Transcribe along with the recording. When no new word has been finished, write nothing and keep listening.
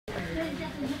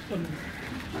I'm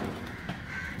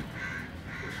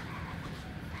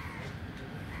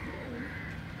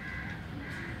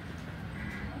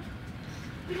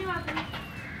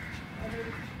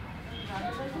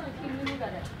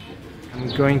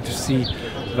going to see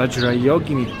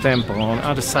Vajrayogini temple on the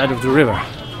other side of the river.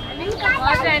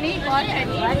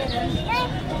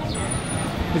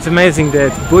 It's amazing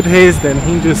that Buddhists and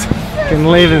Hindus can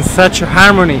live in such a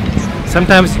harmony.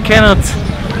 Sometimes you cannot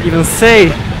even say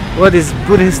what is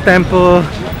Buddhist temple,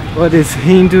 what is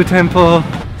Hindu temple.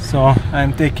 So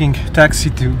I'm taking taxi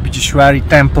to Vajrayogini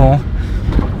temple.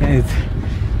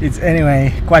 It's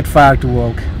anyway quite far to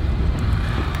walk.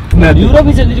 Europe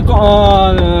is a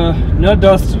little no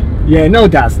dust. Yeah, no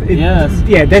dust. Yes.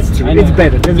 Yeah, that's true. It's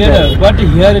better. That's better. But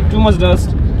here too much dust.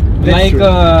 That's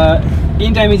like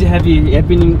in time is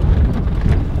happening.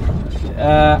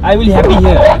 I will happy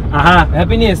here.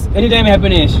 Happiness. Anytime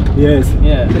happiness. Yes.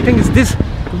 Yeah. I think it's this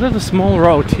little small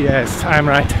road. Yes, I'm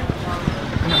right.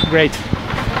 Great.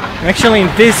 Actually, in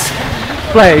this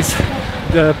place,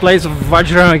 the place of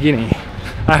Vajrayogini,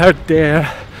 I heard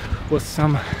there was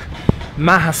some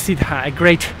Mahasiddha, a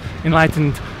great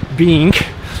enlightened being,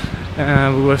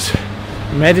 who was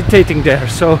meditating there.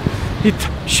 So it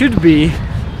should be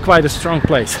quite a strong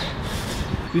place.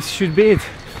 This should be it.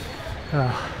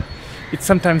 It's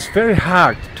sometimes very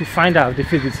hard to find out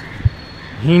if it is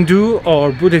Hindu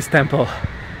or Buddhist temple.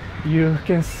 You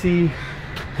can see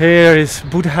here is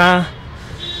Buddha.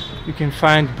 You can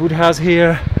find Buddhas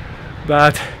here,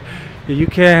 but you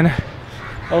can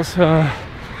also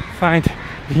find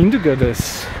Hindu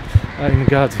goddess and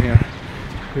gods here.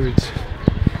 Here it's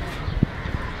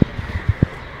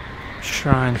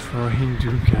shrine for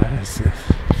Hindu goddesses.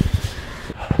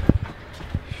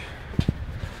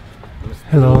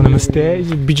 Hello, namaste.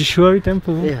 Is it Vajrayogini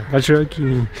temple? Yeah.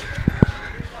 Vajrayogini.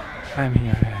 I'm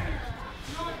here.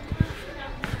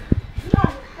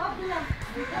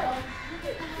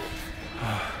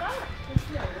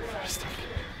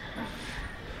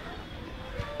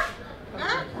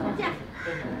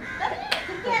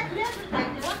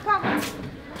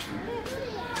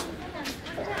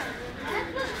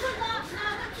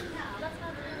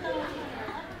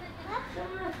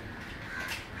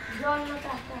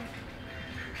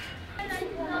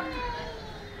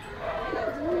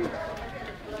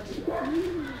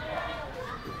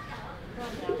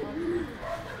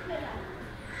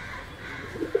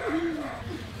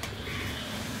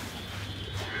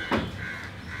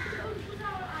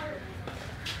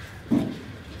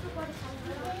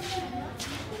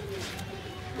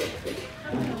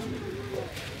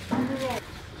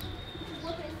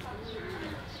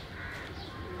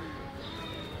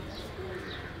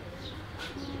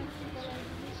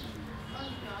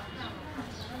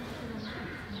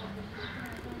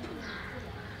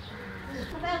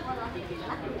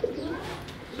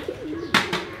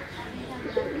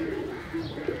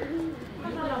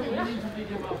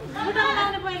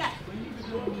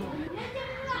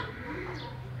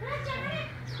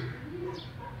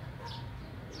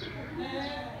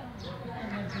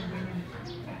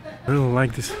 I really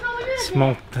like these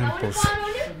small temples.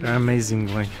 They're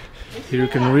amazing. Like here you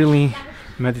can really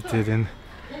meditate and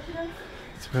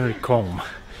it's very calm.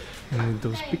 And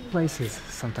those big places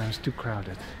sometimes too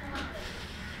crowded.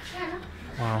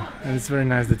 Wow, and it's very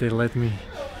nice that they let me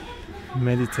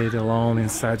meditate alone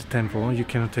inside the temple. You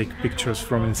cannot take pictures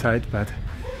from inside, but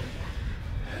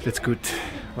that's good.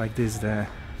 Like this, the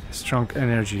strong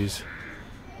energy is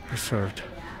preserved.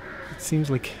 It seems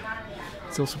like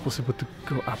it's also possible to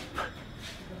go up.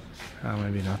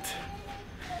 Maybe not.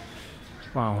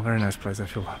 Wow, very nice place. I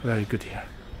feel very good here.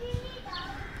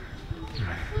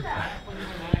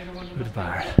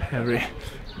 Goodbye. Every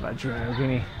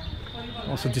Vajrayogini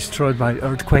also destroyed by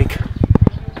earthquake.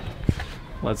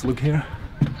 Let's look here.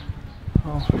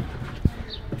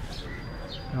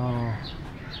 Oh,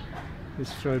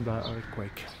 destroyed by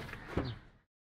earthquake.